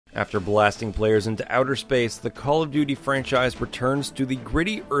After blasting players into outer space, the Call of Duty franchise returns to the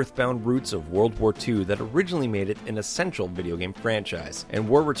gritty, earthbound roots of World War II that originally made it an essential video game franchise, and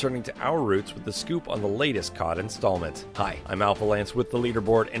we're returning to our roots with the scoop on the latest COD installment. Hi, I'm Alpha Lance with the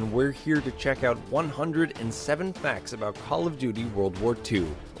Leaderboard, and we're here to check out 107 facts about Call of Duty World War II.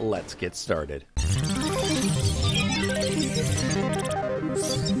 Let's get started.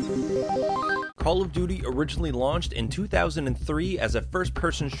 Call of Duty originally launched in 2003 as a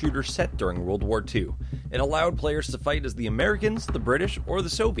first-person shooter set during World War II. It allowed players to fight as the Americans, the British, or the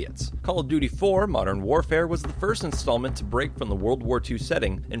Soviets. Call of Duty 4 Modern Warfare was the first installment to break from the World War II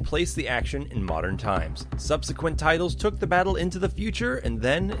setting and place the action in modern times. Subsequent titles took the battle into the future and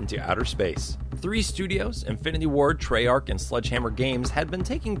then into outer space. Three studios, Infinity Ward, Treyarch, and Sledgehammer Games, had been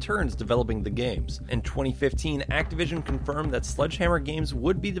taking turns developing the games. In 2015, Activision confirmed that Sledgehammer Games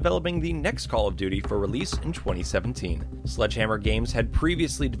would be developing the next Call of Duty for release in 2017. Sledgehammer Games had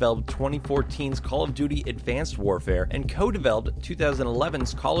previously developed 2014's Call of Duty Advanced Warfare and co-developed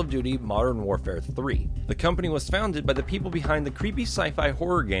 2011's Call of Duty Modern Warfare 3. The company was founded by the people behind the creepy sci-fi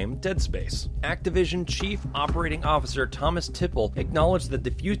horror game Dead Space. Activision Chief Operating Officer Thomas Tipple acknowledged that the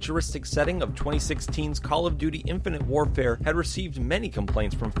futuristic setting of 2016's Call of Duty Infinite Warfare had received many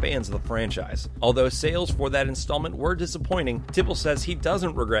complaints from fans of the franchise. Although sales for that installment were disappointing, Tipple says he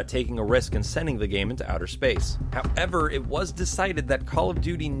doesn't regret taking a risk and sending the game into outer space. However, it was decided that Call of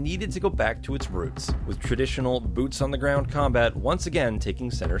Duty needed to go back to its roots, with traditional boots-on-the-ground combat once again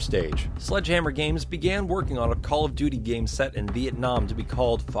taking center stage. Sledgehammer Games began working on a Call of Duty game set in Vietnam to be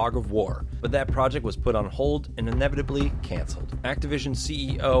called Fog of War, but that project was put on hold and inevitably cancelled. Activision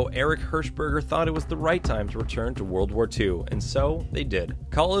CEO Eric Hirschberger thought it was the right time to return to World War II, and so they did.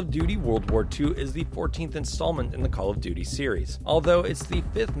 Call of Duty World War II is the 14th installment in the Call of Duty series. Although it's the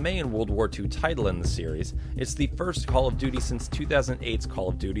 5th main World War II title in the series, it's the first Call of Duty since 2008's Call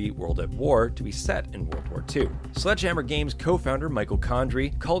of Duty World at War to be set in World War II. Sledgehammer Games co-founder Michael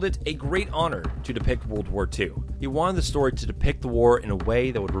Condrey called it a great honor to depict World War II. He wanted the story to depict the war in a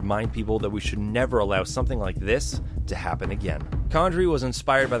way that would remind people that we should never allow something like this to happen again. Condrey was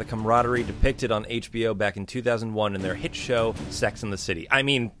inspired by the camaraderie depicted on HBO back in 2001 in their hit show Sex and the City. I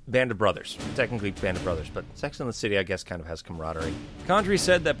mean, Band of Brothers. Technically Band of Brothers, but Sex and the City I guess kind of has camaraderie. Condrey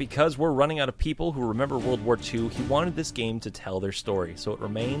said that because we're running out of people who remember World War II, he wanted this game to tell their story, so it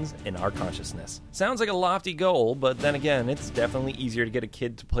remains in our consciousness. Sounds like a lofty goal, but then again, it's definitely easier to get a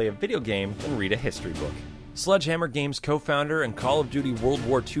kid to play a video game than read a history book. Sledgehammer Games co-founder and Call of Duty World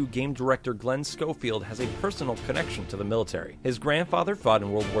War II game director Glenn Schofield has a personal connection to the military. His grandfather fought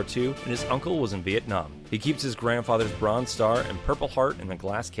in World War II, and his uncle was in Vietnam. He keeps his grandfather's Bronze Star and Purple Heart in a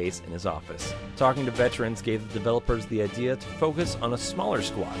glass case in his office. Talking to veterans gave the developers the idea to focus on a smaller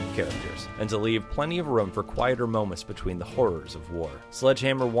squad of characters, and to leave plenty of room for quieter moments between the horrors of war.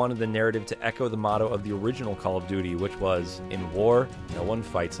 Sledgehammer wanted the narrative to echo the motto of the original Call of Duty, which was, "In war, no one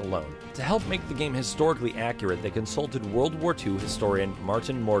fights alone." To help make the game historically accurate, they consulted World War II historian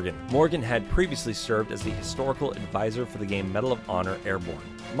Martin Morgan. Morgan had previously served as the historical advisor for the game Medal of Honor Airborne.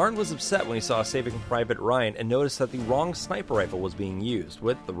 Martin was upset when he saw Saving Private Ryan and noticed that the wrong sniper rifle was being used,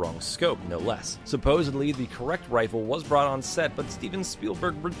 with the wrong scope, no less. Supposedly, the correct rifle was brought on set, but Steven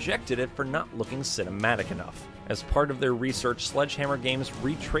Spielberg rejected it for not looking cinematic enough. As part of their research, Sledgehammer Games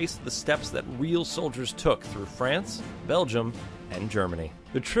retraced the steps that real soldiers took through France, Belgium, and Germany.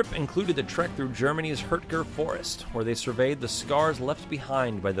 The trip included a trek through Germany's Hurtger Forest, where they surveyed the scars left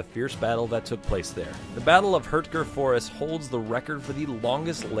behind by the fierce battle that took place there. The Battle of Hurtger Forest holds the record for the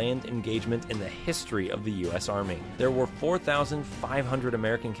longest land engagement in the history of the U.S. Army. There were 4,500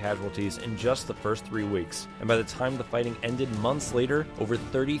 American casualties in just the first 3 weeks, and by the time the fighting ended months later, over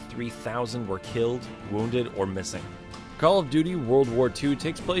 33,000 were killed, wounded, or missing. Call of Duty World War II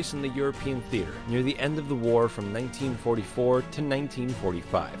takes place in the European theater, near the end of the war from 1944 to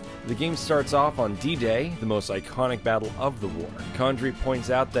 1945. The game starts off on D-Day, the most iconic battle of the war. Condrey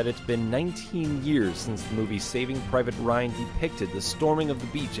points out that it's been 19 years since the movie Saving Private Ryan depicted the storming of the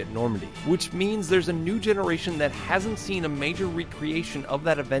beach at Normandy, which means there's a new generation that hasn't seen a major recreation of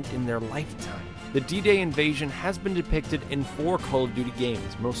that event in their lifetime. The D-Day invasion has been depicted in 4 Call of Duty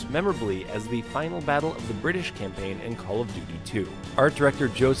games, most memorably as the final battle of the British campaign in Call of Duty 2. Art director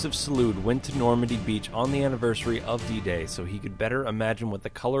Joseph Salud went to Normandy Beach on the anniversary of D-Day so he could better imagine what the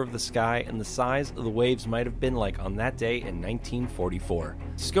color of the sky and the size of the waves might have been like on that day in 1944.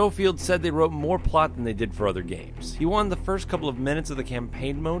 Schofield said they wrote more plot than they did for other games. He wanted the first couple of minutes of the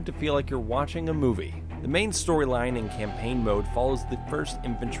campaign mode to feel like you're watching a movie. The main storyline and campaign mode follows the 1st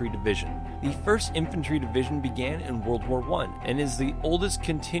Infantry Division. The 1st Infantry Division began in World War I and is the oldest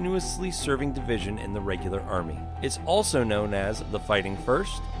continuously serving division in the regular army. It's also known as the Fighting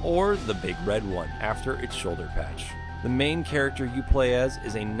First or the Big Red One after its shoulder patch. The main character you play as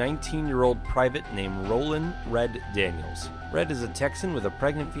is a 19-year-old private named Roland Red Daniels. Red is a Texan with a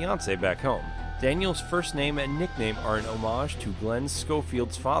pregnant fiancée back home. Daniel's first name and nickname are an homage to Glenn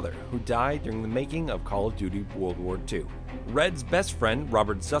Schofield's father, who died during the making of Call of Duty World War II. Red's best friend,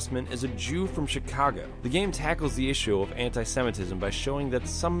 Robert Zussman, is a Jew from Chicago. The game tackles the issue of anti-Semitism by showing that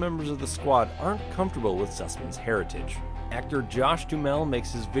some members of the squad aren't comfortable with Zussman's heritage. Actor Josh Duhamel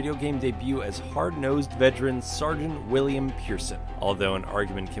makes his video game debut as hard-nosed veteran Sergeant William Pearson, although an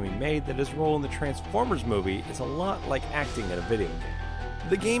argument can be made that his role in the Transformers movie is a lot like acting in a video game.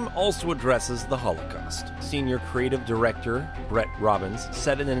 The game also addresses the Holocaust. Senior creative director Brett Robbins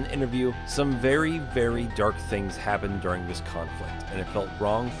said in an interview, "Some very, very dark things happened during this conflict, and it felt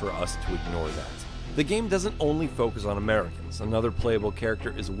wrong for us to ignore that." The game doesn't only focus on Americans. Another playable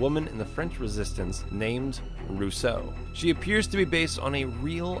character is a woman in the French resistance named Rousseau. She appears to be based on a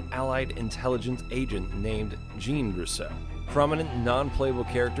real Allied intelligence agent named Jean Rousseau. Prominent non-playable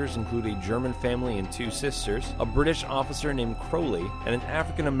characters include a German family and 2 sisters, a British officer named Crowley, and an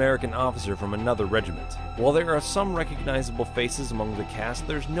African-American officer from another regiment. While there are some recognizable faces among the cast,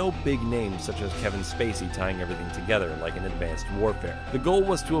 there's no big names such as Kevin Spacey tying everything together like in Advanced Warfare. The goal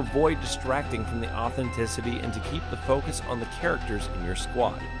was to avoid distracting from the authenticity and to keep the focus on the characters in your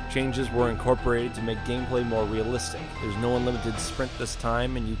squad. Changes were incorporated to make gameplay more realistic. There's no unlimited sprint this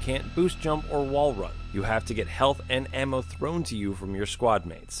time, and you can't boost jump or wall run. You have to get health and ammo thrown to you from your squad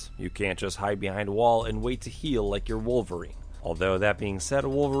mates. You can't just hide behind a wall and wait to heal like your Wolverine. Although that being said, a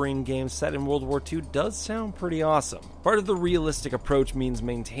Wolverine game set in World War II does sound pretty awesome. Part of the realistic approach means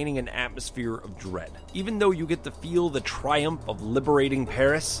maintaining an atmosphere of dread. Even though you get to feel the triumph of liberating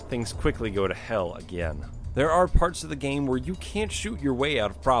Paris, things quickly go to hell again. There are parts of the game where you can't shoot your way out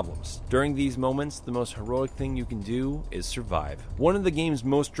of problems. During these moments, the most heroic thing you can do is survive. One of the game's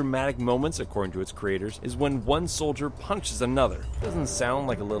most dramatic moments, according to its creators, is when one soldier punches another. It doesn't sound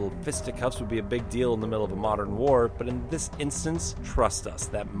like a little fisticuffs would be a big deal in the middle of a modern war, but in this instance, trust us,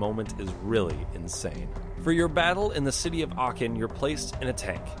 that moment is really insane. For your battle in the city of Aachen, you're placed in a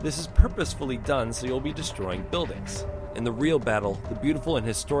tank. This is purposefully done so you'll be destroying buildings. In the real battle, the beautiful and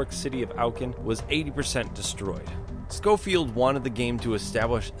historic city of Aachen was 80% destroyed. Schofield wanted the game to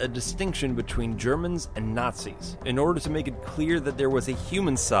establish a distinction between Germans and Nazis, in order to make it clear that there was a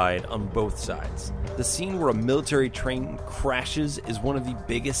human side on both sides. The scene where a military train crashes is one of the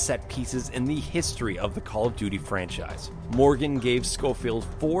biggest set pieces in the history of the Call of Duty franchise. Morgan gave Schofield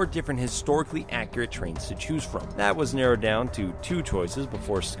 4 different historically accurate trains to choose from. That was narrowed down to 2 choices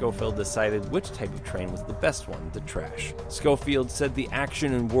before Schofield decided which type of train was the best one to trash. Schofield said the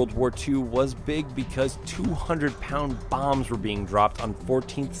action in World War II was big because 200-pound bombs were being dropped on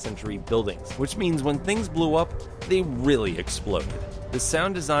 14th century buildings, which means when things blew up, they really exploded. The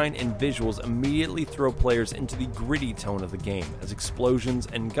sound design and visuals immediately throw players into the gritty tone of the game, as explosions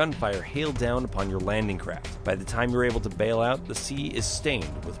and gunfire hail down upon your landing craft. By the time you're able to bail out, the sea is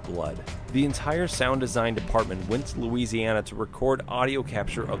stained with blood. The entire sound design department went to Louisiana to record audio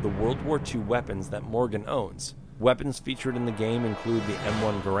capture of the World War II weapons that Morgan owns. Weapons featured in the game include the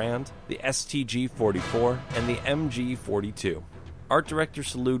M1 Garand, the STG-44, and the MG-42. Art director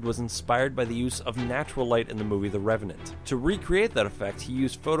Salud was inspired by the use of natural light in the movie The Revenant. To recreate that effect, he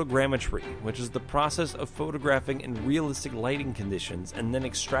used photogrammetry, which is the process of photographing in realistic lighting conditions and then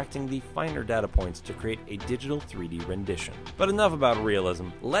extracting the finer data points to create a digital 3D rendition. But enough about realism,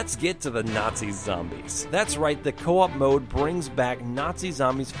 let's get to the Nazi zombies. That's right, the co-op mode brings back Nazi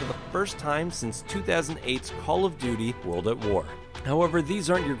zombies for the first time since 2008's Call of Duty World at War. However, these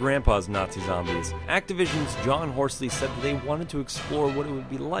aren't your grandpa's Nazi zombies. Activision's John Horsley said that they wanted to explore what it would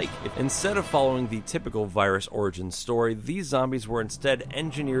be like if, instead of following the typical virus origin story, these zombies were instead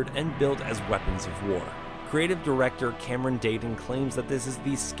engineered and built as weapons of war. Creative director Cameron Dayton claims that this is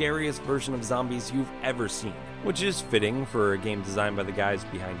the scariest version of zombies you've ever seen, which is fitting for a game designed by the guys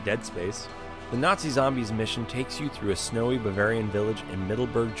behind Dead Space. The Nazi Zombies mission takes you through a snowy Bavarian village in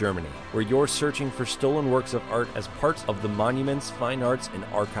Middelburg, Germany, where you're searching for stolen works of art as parts of the Monuments, Fine Arts, and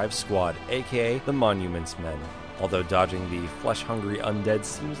Archives Squad, aka the Monuments Men. Although dodging the flesh-hungry undead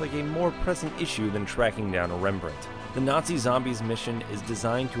seems like a more present issue than tracking down a Rembrandt. The Nazi Zombies mission is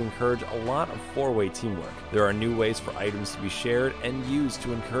designed to encourage a lot of 4-way teamwork. There are new ways for items to be shared and used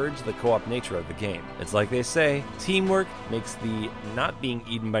to encourage the co-op nature of the game. It's like they say, teamwork makes the not being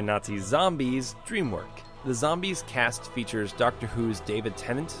eaten by Nazi zombies dream work. The Zombies cast features Doctor Who's David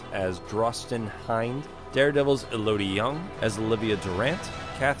Tennant as Drosten Hind, Daredevil's Elodie Young as Olivia Durant,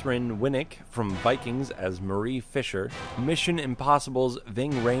 Catherine Winnick from Vikings as Marie Fisher, Mission Impossible's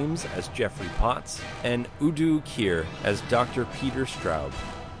Ving Rhames as Jeffrey Potts, and Udo Kier as Dr. Peter Straub.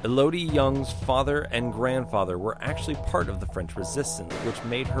 Elodie Young's father and grandfather were actually part of the French Resistance, which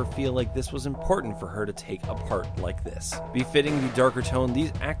made her feel like this was important for her to take a part like this. Befitting the darker tone,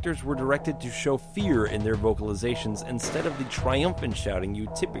 these actors were directed to show fear in their vocalizations instead of the triumphant shouting you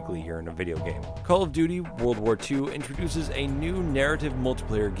typically hear in a video game. Call of Duty World War II introduces a new narrative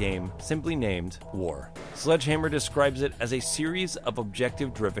multiplayer game simply named War. Sledgehammer describes it as a series of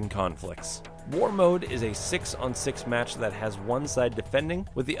objective-driven conflicts. War Mode is a 6-on-6 match that has one side defending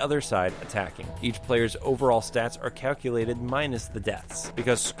with the other side attacking. Each player's overall stats are calculated minus the deaths.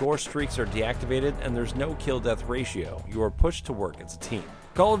 Because score streaks are deactivated and there's no kill-death ratio, you are pushed to work as a team.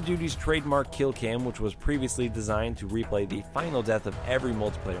 Call of Duty's trademark kill cam, which was previously designed to replay the final death of every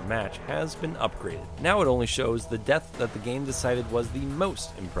multiplayer match, has been upgraded. Now it only shows the death that the game decided was the most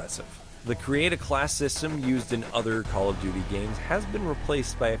impressive. The Create a Class system used in other Call of Duty games has been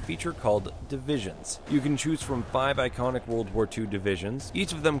replaced by a feature called Divisions. You can choose from 5 iconic World War II divisions.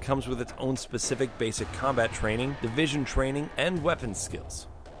 Each of them comes with its own specific basic combat training, division training, and weapon skills.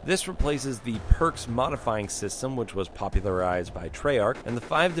 This replaces the perks modifying system, which was popularized by Treyarch, and the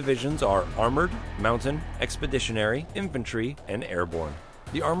 5 divisions are Armored, Mountain, Expeditionary, Infantry, and Airborne.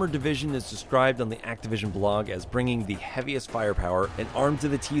 The Armored Division is described on the Activision blog as bringing the heaviest firepower and armed to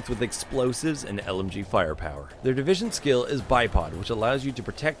the teeth with explosives and LMG firepower. Their division skill is Bipod, which allows you to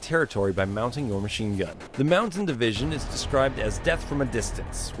protect territory by mounting your machine gun. The Mountain Division is described as death from a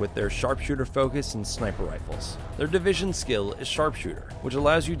distance, with their sharpshooter focus and sniper rifles. Their division skill is Sharpshooter, which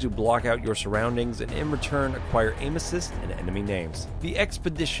allows you to block out your surroundings and in return acquire aim assist and enemy names. The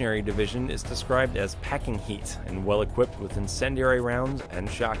Expeditionary Division is described as packing heat and well equipped with incendiary rounds and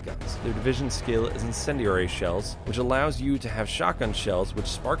shotguns. Their division skill is Incendiary Shells, which allows you to have shotgun shells which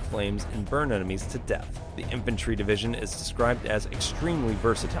spark flames and burn enemies to death. The Infantry Division is described as extremely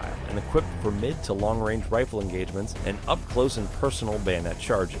versatile and equipped for mid to long-range rifle engagements and up-close and personal bayonet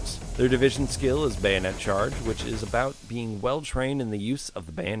charges. Their division skill is Bayonet Charge, which is about being well-trained in the use of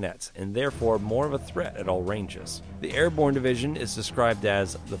the bayonet, and therefore more of a threat at all ranges. The Airborne Division is described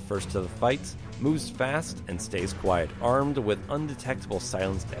as the first to the fight, moves fast, and stays quiet, armed with undetectable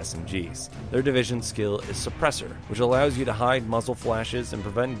silenced SMGs. Their division skill is Suppressor, which allows you to hide muzzle flashes and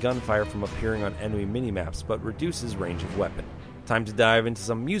prevent gunfire from appearing on enemy minimaps, but reduces range of weapon. Time to dive into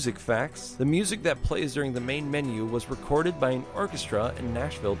some music facts. The music that plays during the main menu was recorded by an orchestra in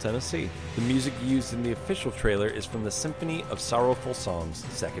Nashville, Tennessee. The music used in the official trailer is from the Symphony of Sorrowful Songs,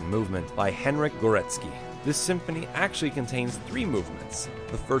 Second Movement, by Henryk Górecki. This symphony actually contains 3 movements.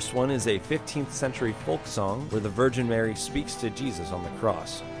 The first one is a 15th century folk song where the Virgin Mary speaks to Jesus on the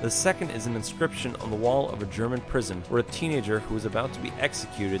cross. The second is an inscription on the wall of a German prison where a teenager who is about to be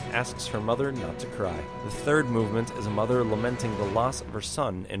executed asks her mother not to cry. The third movement is a mother lamenting the loss of her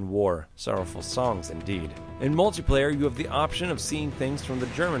son in war. Sorrowful songs indeed. In multiplayer, you have the option of seeing things from the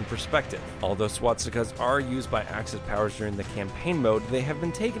German perspective. Although swastikas are used by Axis powers during the campaign mode, they have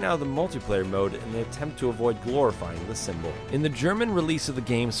been taken out of the multiplayer mode in the attempt to avoid glorifying the symbol. In the German release of the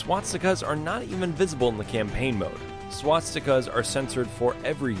game, swastikas are not even visible in the campaign mode. Swastikas are censored for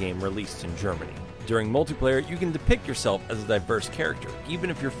every game released in Germany. During multiplayer, you can depict yourself as a diverse character, even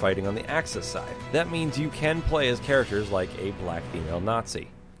if you're fighting on the Axis side. That means you can play as characters like a black female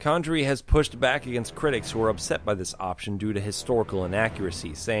Nazi. Condry has pushed back against critics who are upset by this option due to historical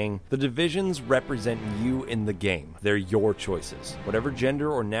inaccuracy, saying, "The divisions represent you in the game. They're your choices. Whatever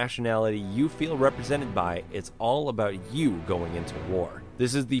gender or nationality you feel represented by, it's all about you going into war."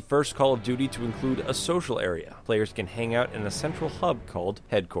 This is the first Call of Duty to include a social area. Players can hang out in a central hub called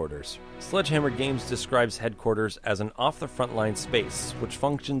Headquarters. Sledgehammer Games describes Headquarters as an off-the-front-line space, which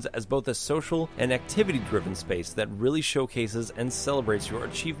functions as both a social and activity-driven space that really showcases and celebrates your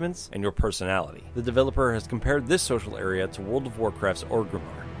achievements and your personality. The developer has compared this social area to World of Warcraft's Orgrimmar.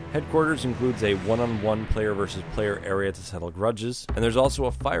 Headquarters includes a one-on-one player versus player area to settle grudges, and there's also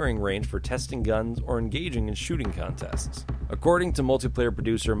a firing range for testing guns or engaging in shooting contests. According to multiplayer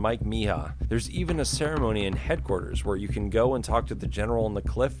producer Mike Miha, there's even a ceremony in Headquarters where you can go and talk to the general on the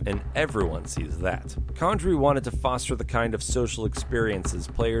cliff, and everyone sees that. Condry wanted to foster the kind of social experiences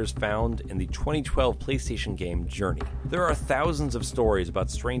players found in the 2012 PlayStation game Journey. There are thousands of stories about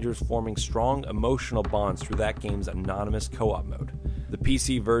strangers forming strong emotional bonds through that game's anonymous co-op mode. The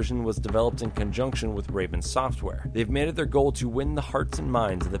PC version was developed in conjunction with Raven Software. They've made it their goal to win the hearts and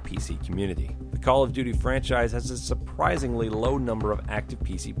minds of the PC community. The Call of Duty franchise has a surprise surprisingly low number of active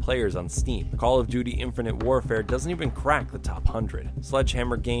PC players on Steam. Call of Duty Infinite Warfare doesn't even crack the top 100.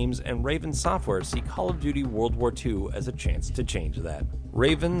 Sledgehammer Games and Raven Software see Call of Duty World War II as a chance to change that.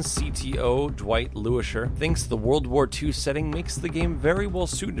 Raven's CTO, Dwight Lewisher, thinks the World War II setting makes the game very well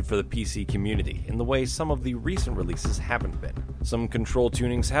suited for the PC community, in the way some of the recent releases haven't been. Some control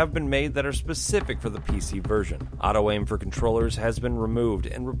tunings have been made that are specific for the PC version. Auto-aim for controllers has been removed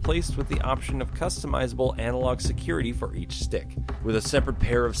and replaced with the option of customizable analog security for each stick, with a separate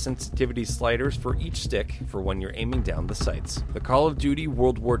pair of sensitivity sliders for each stick for when you're aiming down the sights. The Call of Duty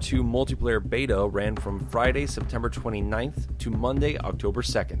World War II multiplayer beta ran from Friday, September 29th to Monday, October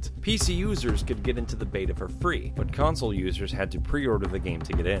 2nd. PC users could get into the beta for free, but console users had to pre-order the game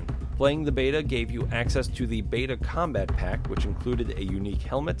to get in. Playing the beta gave you access to the Beta Combat Pack, which included a unique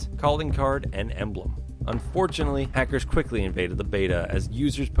helmet, calling card, and emblem. Unfortunately, hackers quickly invaded the beta as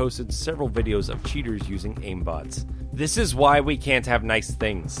users posted several videos of cheaters using aimbots. This is why we can't have nice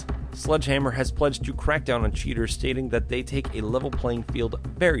things. Sledgehammer has pledged to crack down on cheaters, stating that they take a level playing field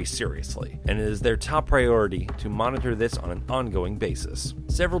very seriously, and it is their top priority to monitor this on an ongoing basis.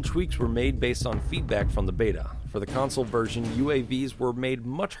 Several tweaks were made based on feedback from the beta. For the console version, UAVs were made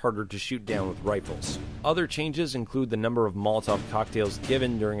much harder to shoot down with rifles. Other changes include the number of Molotov cocktails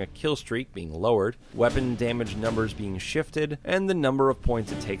given during a kill streak being lowered, weapon damage numbers being shifted, and the number of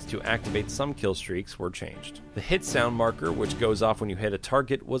points it takes to activate some kill streaks were changed. The hit sound marker, which goes off when you hit a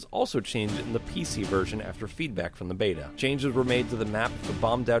target, was also changed in the PC version after feedback from the beta. Changes were made to the map of the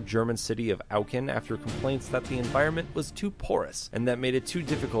bombed-out German city of Aachen after complaints that the environment was too porous, and that made it too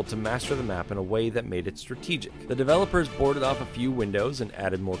difficult to master the map in a way that made it strategic. The developers boarded off a few windows and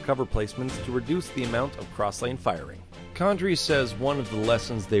added more cover placements to reduce the amount of cross-lane firing. Condry says one of the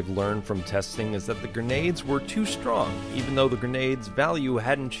lessons they've learned from testing is that the grenades were too strong, even though the grenades' value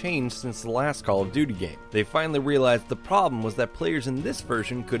hadn't changed since the last Call of Duty game. They finally realized the problem was that players in this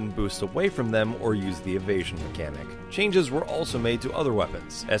version couldn't boost away from them or use the evasion mechanic. Changes were also made to other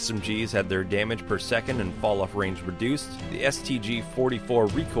weapons. SMGs had their damage per second and fall-off range reduced, the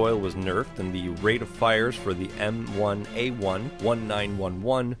STG-44 recoil was nerfed, and the rate of fires for the M1A1,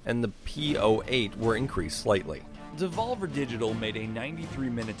 1911, and the P08 were increased slightly. Devolver Digital made a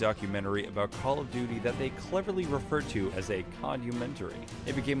 93-minute documentary about Call of Duty that they cleverly referred to as a codumentary.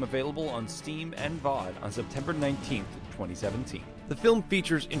 It became available on Steam and VOD on September 19th, 2017. The film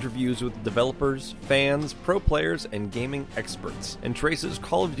features interviews with developers, fans, pro players, and gaming experts, and traces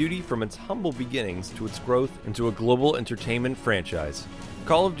Call of Duty from its humble beginnings to its growth into a global entertainment franchise.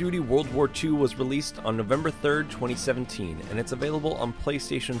 Call of Duty World War II was released on November 3rd, 2017, and it's available on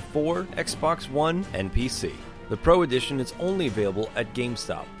PlayStation 4, Xbox One, and PC. The Pro Edition is only available at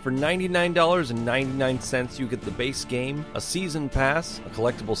GameStop. For $99.99, you get the base game, a season pass, a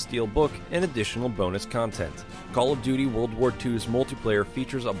collectible steel book, and additional bonus content. Call of Duty World War II's multiplayer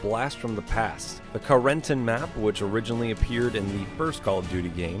features a blast from the past. The Corentin map, which originally appeared in the first Call of Duty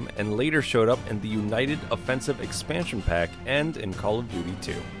game and later showed up in the United Offensive Expansion Pack and in Call of Duty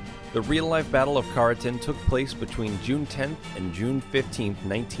 2. The real-life Battle of Corentin took place between June 10th and June 15th,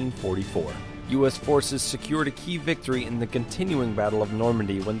 1944. U.S. forces secured a key victory in the continuing Battle of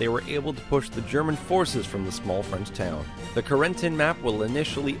Normandy when they were able to push the German forces from the small French town. The Corentin map will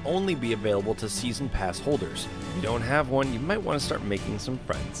initially only be available to Season Pass holders. If you don't have one, you might want to start making some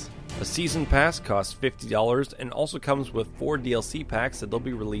friends. A Season Pass costs $50 and also comes with 4 DLC packs that they'll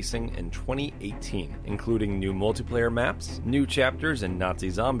be releasing in 2018, including new multiplayer maps, new chapters and Nazi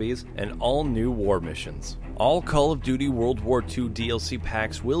zombies, and all new war missions. All Call of Duty World War II DLC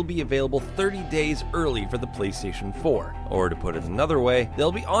packs will be available 30 days early for the PlayStation 4. Or to put it another way,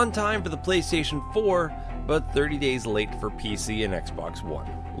 they'll be on time for the PlayStation 4, but 30 days late for PC and Xbox One.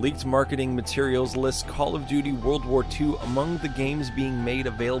 Leaked marketing materials list Call of Duty World War II among the games being made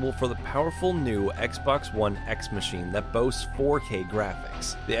available for the powerful new Xbox One X machine that boasts 4K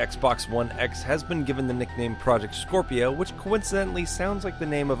graphics. The Xbox One X has been given the nickname Project Scorpio, which coincidentally sounds like the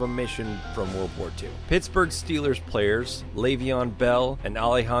name of a mission from World War II. Pittsburgh Steelers players Le'Veon Bell and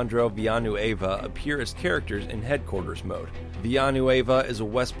Alejandro Villanueva appear as characters in headquarters mode. Villanueva is a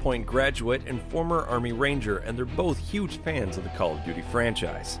West Point graduate and former Army Ranger, and they're both huge fans of the Call of Duty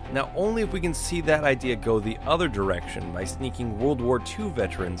franchise. Now, only if we can see that idea go the other direction by sneaking World War II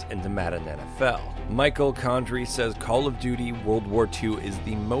veterans into Madden NFL. Michael Condry says Call of Duty World War II is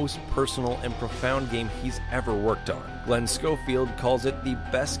the most personal and profound game he's ever worked on. Glenn Schofield calls it the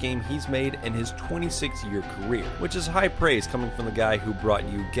best game he's made in his 26-year career, which is high praise coming from the guy who brought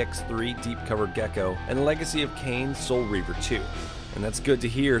you Gex 3 Deep Cover Gecko and Legacy of Kain Soul Reaver 2. And that's good to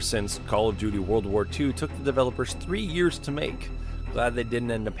hear since Call of Duty World War II took the developers 3 years to make. Glad they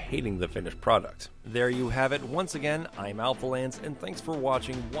didn't end up hating the finished product. There you have it. Once again, I'm Alpha Lance, and thanks for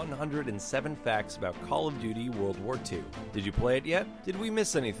watching 107 Facts about Call of Duty World War II. Did you play it yet? Did we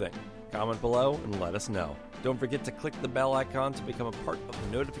miss anything? Comment below and let us know. Don't forget to click the bell icon to become a part of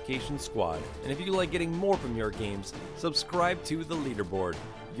the notification squad. And if you like getting more from your games, subscribe to the Leaderboard,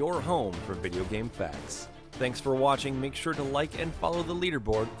 your home for video game facts. Thanks for watching. Make sure to like and follow the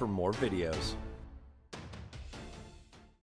Leaderboard for more videos.